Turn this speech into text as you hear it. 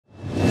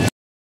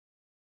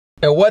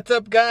And what's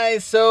up,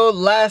 guys? So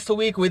last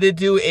week we did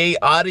do a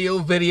audio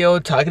video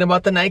talking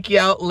about the Nike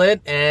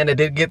outlet, and I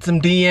did get some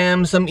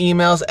DMs, some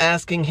emails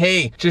asking,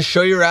 hey, just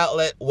show your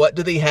outlet. What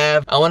do they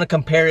have? I want to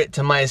compare it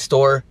to my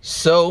store.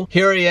 So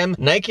here I am,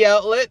 Nike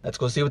outlet. Let's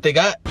go see what they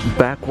got.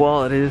 Back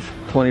wall, it is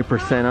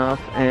 20%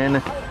 off,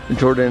 and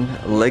Jordan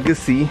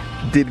Legacy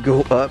did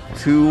go up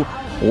to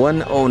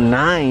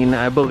 $109.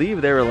 I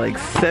believe they were like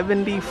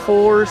 $74,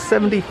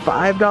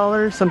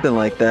 $75, something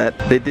like that.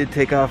 They did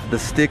take off the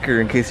sticker,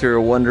 in case you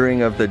were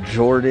wondering, of the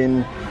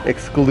Jordan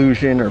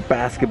exclusion or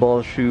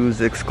basketball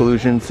shoes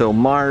exclusion. So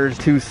Mars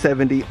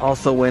 270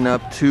 also went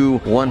up to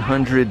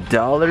 $100,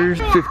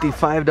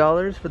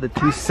 $55 for the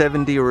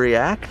 270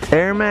 React.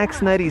 Air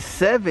Max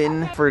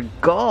 97 for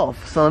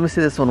golf. So let me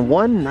see this one,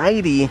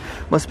 190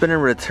 must have been in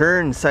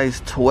return,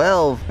 size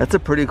 12. That's a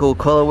pretty cool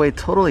colorway,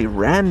 totally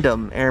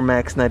random. Air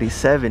Max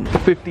 97.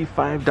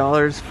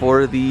 $55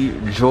 for the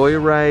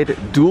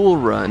Joyride Dual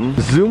Run.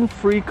 Zoom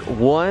Freak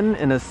 1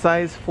 in a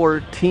size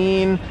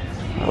 14.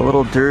 A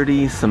little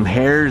dirty, some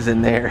hairs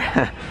in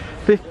there.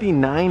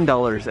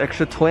 $59,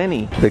 extra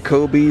 20. The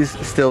Kobe's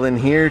still in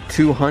here,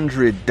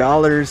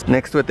 $200.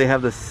 Next to it they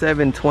have the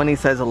 720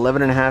 size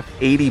 11.5,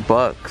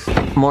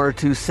 $80. More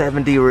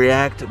 270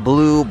 React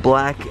blue,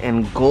 black,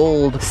 and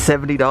gold,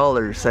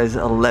 $70, size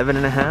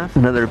 11.5.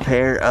 Another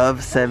pair of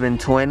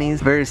 720s,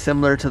 very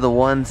similar to the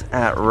ones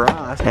at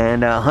Ross,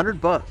 and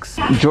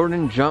 $100.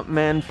 Jordan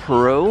Jumpman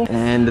Pro,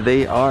 and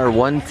they are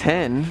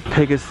 $110.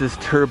 Pegasus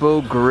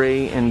Turbo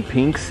gray and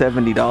pink,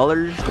 $70.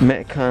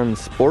 Metcon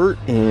Sport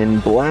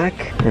in black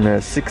and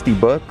 $60.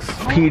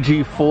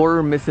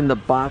 PG4 missing the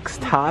box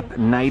top,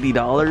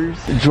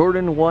 $90.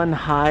 Jordan 1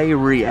 High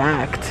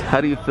React.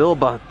 How do you feel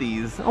about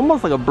these?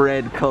 Almost like a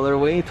bread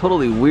colorway,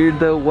 totally weird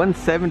though.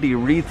 170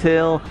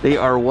 retail, they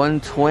are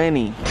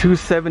 120.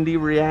 270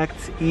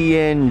 React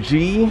ENG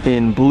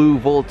in blue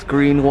Volt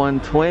Green,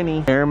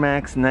 120. Air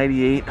Max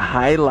 98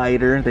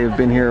 Highlighter, they've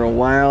been here a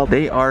while,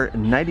 they are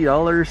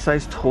 $90,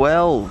 size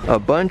 12. A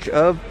bunch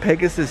of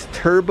Pegasus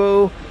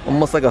Turbo,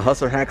 almost like a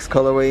Hustler Hacks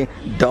colorway,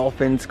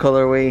 Dolphins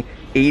colorway,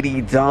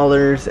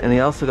 $80. And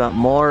they also got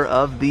more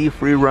of the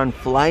Free Run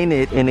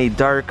Flyknit in a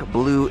dark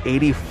blue,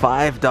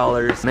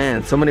 $85.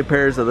 Man, so many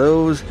pairs of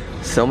those,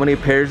 so many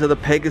pairs of the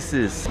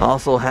Pegasus.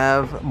 Also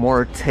have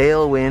more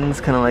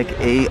Tailwinds, kind of like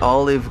a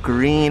olive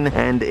green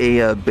and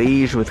a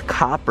beige with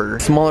copper.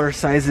 Smaller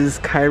sizes,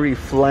 Kyrie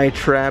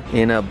Flytrap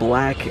in a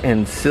black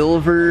and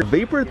silver.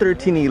 Vapor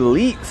 13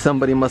 Elite,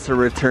 somebody must have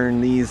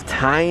returned these.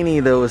 Tiny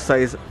though,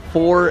 size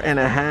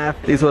 4.5.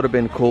 These would have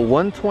been cool.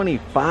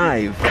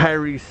 125.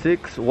 Kyrie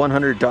 6,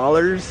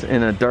 $100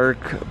 in a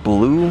dark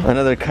blue.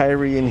 Another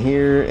Kyrie in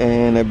here,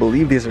 and I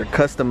believe these are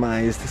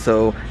customized.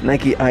 So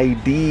Nike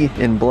ID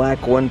in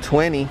black,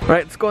 120. All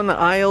right, let's go in the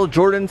aisle.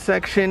 Jordan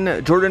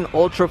section. Jordan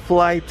Ultra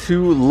Fly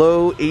 2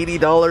 low,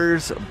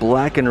 $80,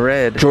 black and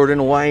red.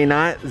 Jordan Why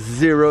Not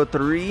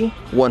 03,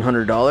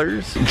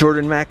 $100.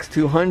 Jordan Max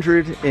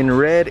 200 in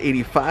red,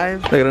 $85. I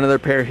got another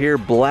pair here,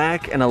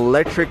 black and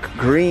electric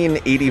green,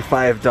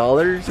 $85.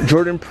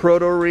 Jordan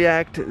Proto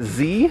React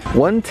Z,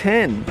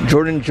 110.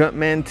 Jordan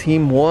Jumpman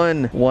Team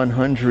 1,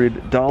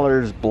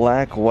 $100,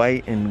 black,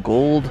 white, and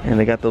gold. And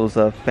they got those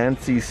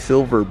fancy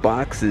silver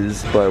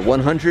boxes, but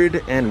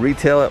 100 and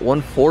retail at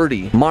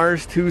 140.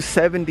 Mars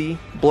 270,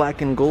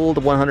 black and gold,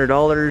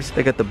 $100.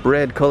 They got the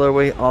bread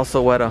colorway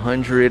also at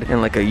 100,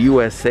 and like a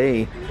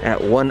USA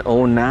at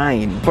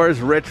 109. As far as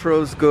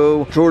retros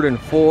go, Jordan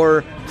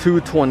 4,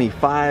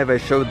 $225. I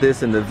showed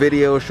this in the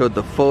video, showed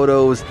the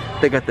photos.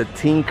 They got the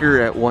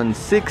Tinker at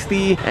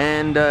 $160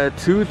 and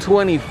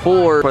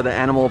 $224 for the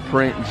animal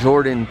print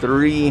Jordan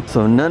 3.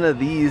 So none of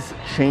these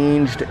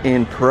changed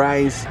in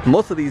price.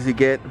 Most of these you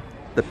get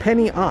the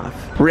penny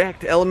off.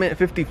 React Element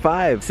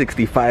 55,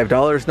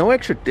 $65. No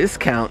extra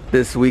discount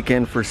this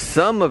weekend for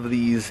some of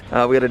these.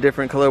 We got a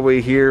different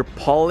colorway here.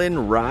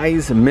 Pollen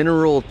Rise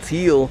Mineral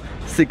Teal,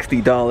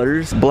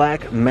 $60.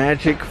 Black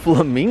Magic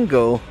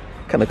Flamingo,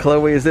 kind of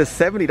colorway is this?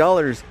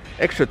 $70,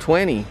 extra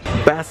 20.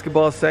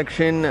 Basketball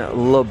section,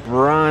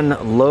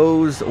 LeBron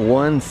Lows,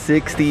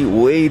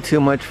 $160. Way too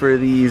much for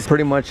these,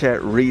 pretty much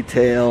at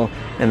retail,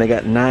 and they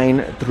got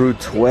 9 through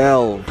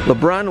 12.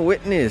 LeBron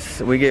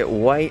Witness, we get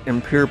white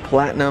and pure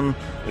platinum,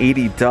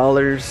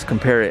 $80.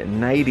 Compare it,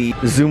 90.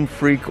 Zoom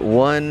Freak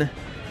 1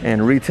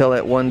 and retail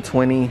at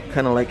 120,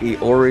 kind of like a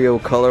Oreo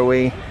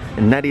colorway,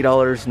 and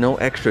 $90, no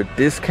extra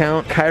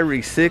discount.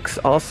 Kyrie 6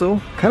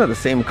 also, kind of the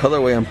same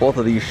colorway on both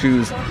of these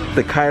shoes.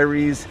 The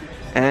Kyries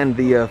and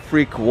the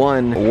Freak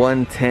 1,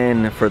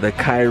 110 for the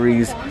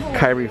Kyries.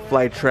 Kyrie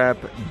Flytrap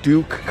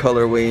Duke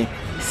colorway,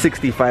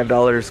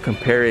 $65,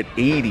 compare it,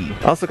 80.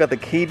 Also got the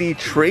KD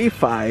Tray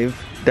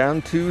 5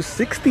 down to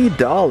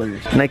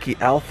 $60. Nike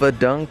Alpha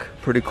Dunk,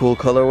 pretty cool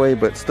colorway,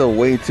 but still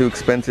way too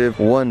expensive,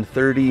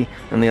 $130.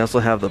 And they also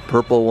have the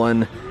purple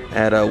one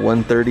at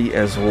 130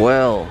 as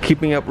well.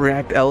 Keeping up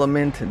React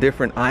Element,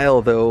 different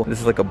aisle though. This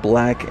is like a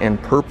black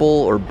and purple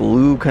or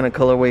blue kind of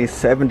colorway,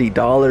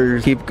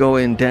 $70. Keep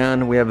going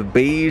down, we have a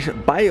beige,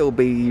 bio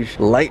beige,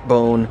 light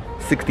bone,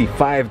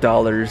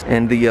 $65,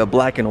 and the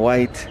black and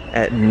white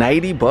at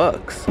 90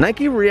 bucks.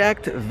 Nike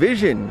React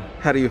Vision,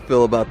 how do you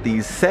feel about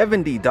these?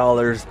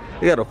 $70.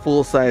 They got a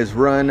full size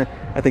run.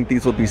 I think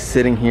these will be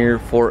sitting here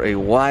for a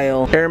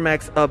while. Air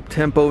Max Up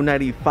Tempo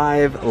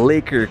 95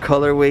 Laker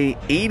colorway,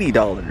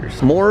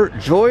 $80. More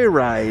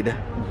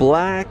Joyride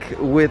black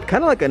with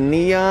kind of like a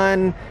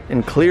neon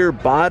and clear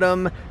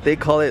bottom. They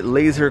call it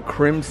Laser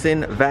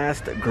Crimson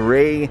Vast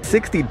Gray,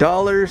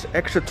 $60,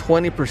 extra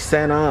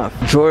 20% off.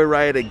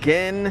 Joyride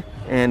again,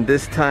 and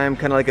this time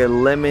kind of like a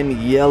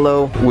lemon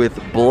yellow with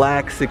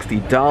black,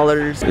 $60.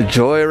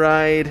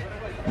 Joyride,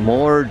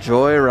 more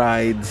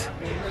Joyrides,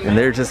 and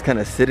they're just kind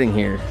of sitting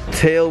here.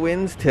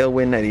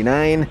 Tailwind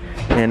 99,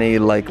 and a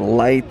like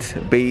light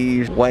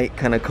beige white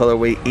kind of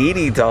colorway,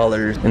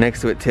 $80. And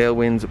next to it,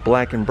 Tailwinds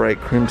black and bright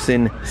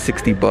crimson,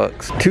 $60.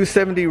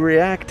 270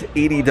 React,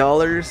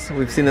 $80.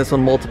 We've seen this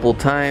one multiple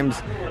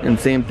times. And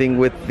same thing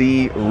with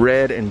the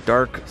red and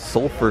dark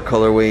sulfur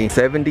colorway,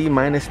 70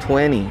 minus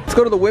 20. Let's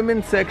go to the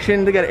women's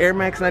section. They got Air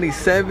Max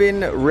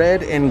 97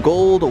 red and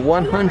gold,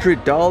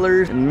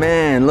 $100. And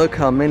man, look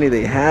how many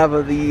they have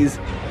of these.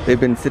 They've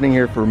been sitting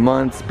here for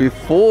months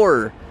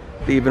before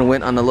they even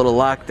went on a little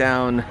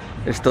lockdown.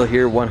 They're still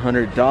here,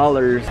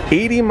 $100.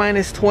 80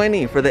 minus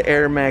 20 for the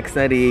Air Max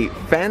 98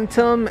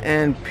 Phantom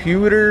and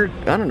Pewter.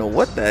 I don't know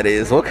what that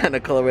is. What kind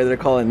of colorway they're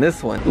calling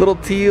this one? Little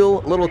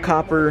teal, little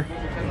copper.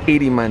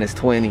 80 minus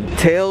 20.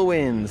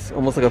 Tailwinds,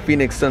 almost like a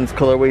Phoenix Suns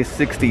colorway,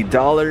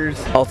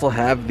 $60. Also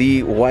have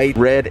the white,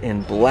 red,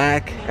 and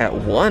black at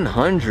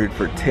 $100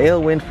 for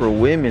Tailwind for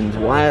women's.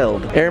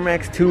 Wild. Air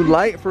Max 2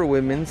 Light for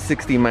women,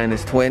 60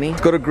 minus 20.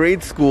 Let's go to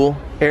grade school.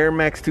 Air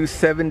Max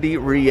 270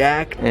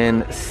 React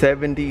and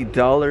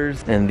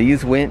 $70. And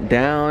these went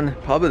down.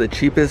 Probably the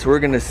cheapest we're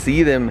gonna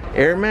see them.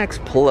 Air Max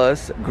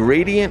Plus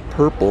Gradient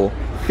Purple,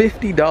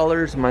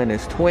 $50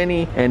 minus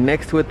 20. And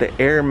next to it,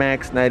 the Air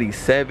Max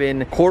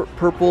 97 Court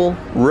Purple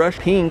Rush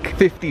Pink,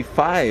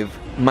 $55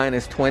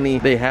 minus 20.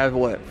 They have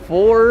what,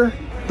 4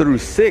 through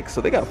 6,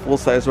 so they got full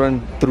size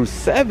run through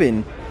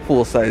 7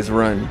 full size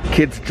run.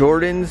 Kids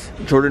Jordans,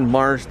 Jordan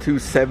Mars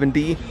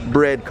 270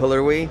 bread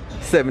colorway,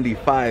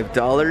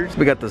 $75.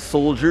 We got the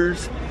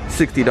Soldiers,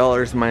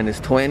 $60 minus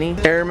 20.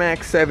 Air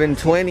Max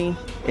 720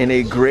 in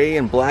a gray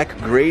and black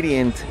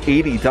gradient,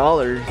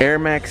 $80. Air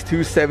Max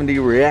 270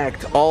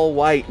 React all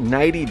white,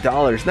 $90.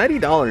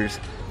 $90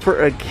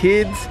 for a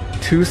kid's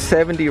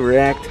 270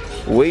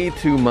 React, way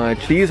too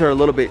much. These are a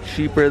little bit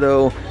cheaper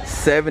though,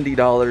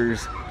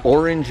 $70.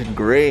 Orange and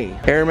gray.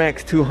 Air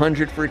Max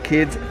 200 for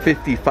kids,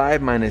 $55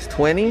 minus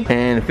 20,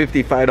 and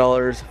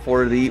 $55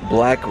 for the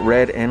black,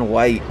 red, and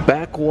white.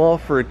 Back wall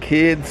for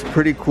kids,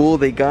 pretty cool.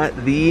 They got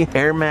the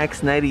Air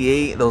Max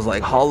 98, those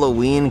like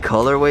Halloween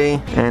colorway,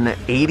 and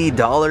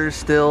 $80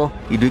 still.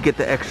 You do get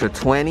the extra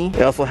 20.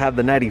 They also have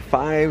the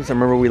 95s. I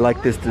remember we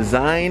liked this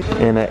design,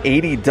 and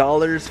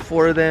 $80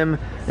 for them.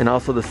 And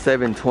also the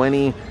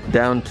 720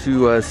 down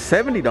to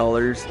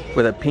 $70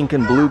 with a pink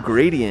and blue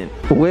gradient.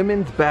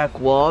 Women's back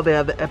wall, they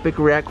have the Epic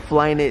React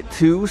Flyknit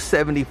 2,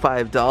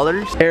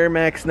 $75. Air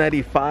Max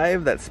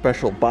 95, that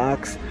special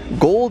box,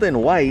 gold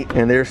and white,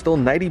 and they're still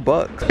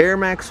 $90. Air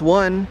Max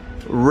 1,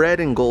 red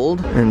and gold,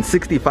 and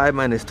 $65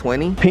 minus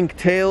 20. Pink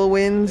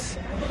Tailwinds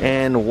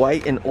and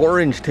white and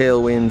orange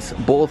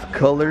Tailwinds, both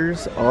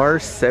colors are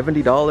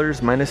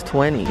 $70 minus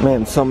 20.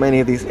 Man, so many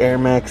of these Air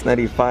Max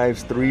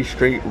 95s, 3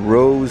 straight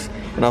rows,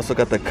 and also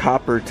got the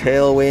copper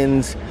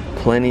Tailwinds,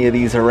 plenty of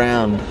these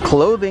around.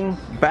 Clothing,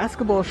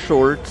 basketball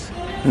shorts,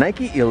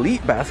 Nike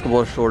Elite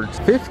basketball shorts,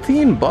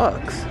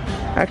 $15.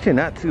 Actually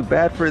not too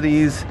bad for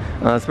these,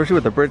 especially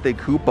with the birthday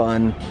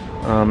coupon.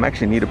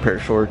 Actually need a pair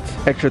of shorts.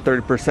 Extra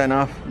 30%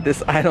 off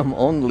this item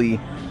only.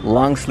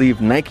 Long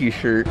sleeve Nike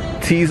shirt,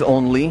 tees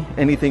only,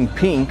 anything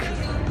pink,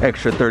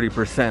 extra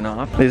 30%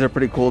 off. These are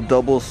pretty cool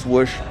double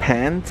swoosh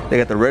pants. They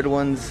got the red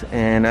ones,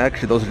 and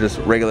actually those are just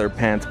regular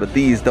pants, but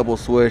these double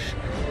swoosh,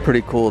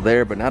 pretty cool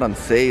there, but not on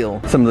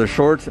sale. Some of the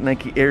shorts,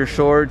 Nike Air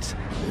shorts,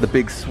 the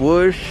big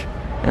swoosh,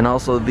 and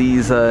also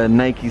these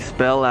Nike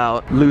Spell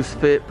Out loose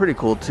fit, pretty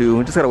cool too.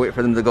 We just gotta wait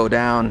for them to go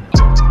down.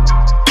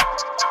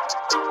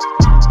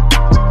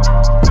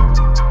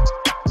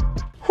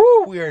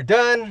 We are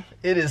done.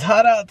 It is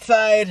hot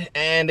outside,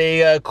 and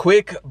a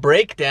quick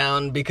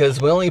breakdown because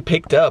we only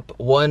picked up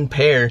 1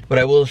 pair, but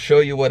I will show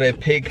you what I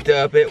picked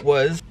up. It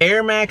was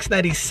Air Max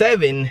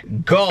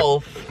 97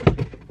 Golf,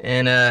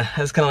 and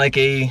has kind of like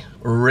a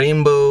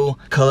rainbow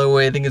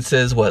colorway. I think it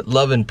says what,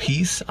 love and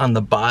peace on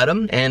the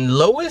bottom, and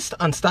lowest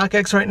on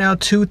StockX right now,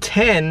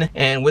 $210,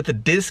 and with the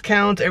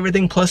discount,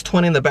 everything plus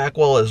 20 in the back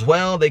wall as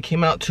well, they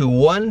came out to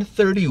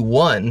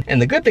 $131.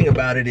 And the good thing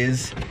about it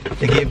is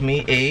they gave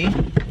me a,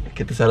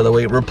 get this out of the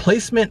way,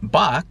 replacement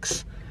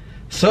box,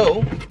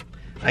 so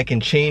I can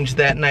change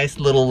that nice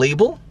little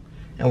label,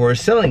 and we're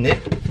selling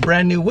it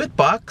brand new with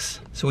box.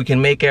 So so we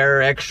can make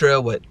our extra,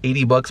 what,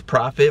 80 bucks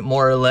profit,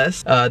 more or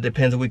less.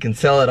 Depends what we can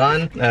sell it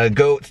on.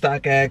 Goat,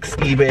 StockX,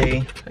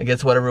 eBay, I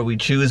guess whatever we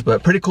choose,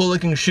 but pretty cool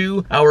looking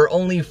shoe. Our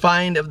only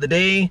find of the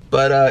day,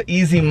 but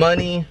easy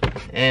money,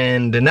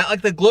 and not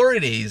like the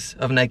glory days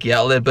of Nike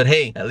Outlet, but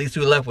hey, at least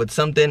we left with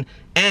something.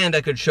 And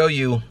I could show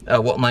you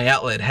what my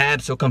outlet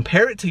had, so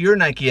compare it to your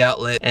Nike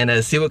Outlet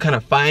and see what kind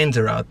of finds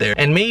are out there.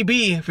 And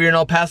maybe if you're in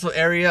El Paso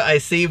area, I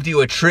saved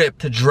you a trip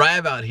to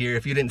drive out here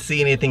if you didn't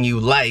see anything you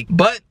like.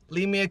 But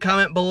leave me a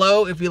comment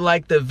below if you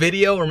liked the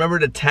video. Remember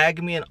to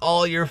tag me in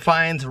all your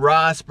finds.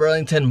 Ross,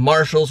 Burlington,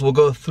 Marshalls. We'll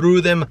go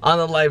through them on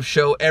the live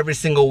show every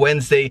single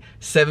Wednesday,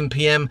 7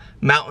 p.m.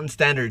 Mountain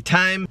Standard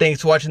Time.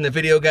 Thanks for watching the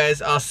video,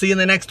 guys. I'll see you in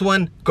the next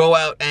one. Go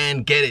out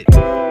and get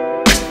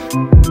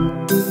it.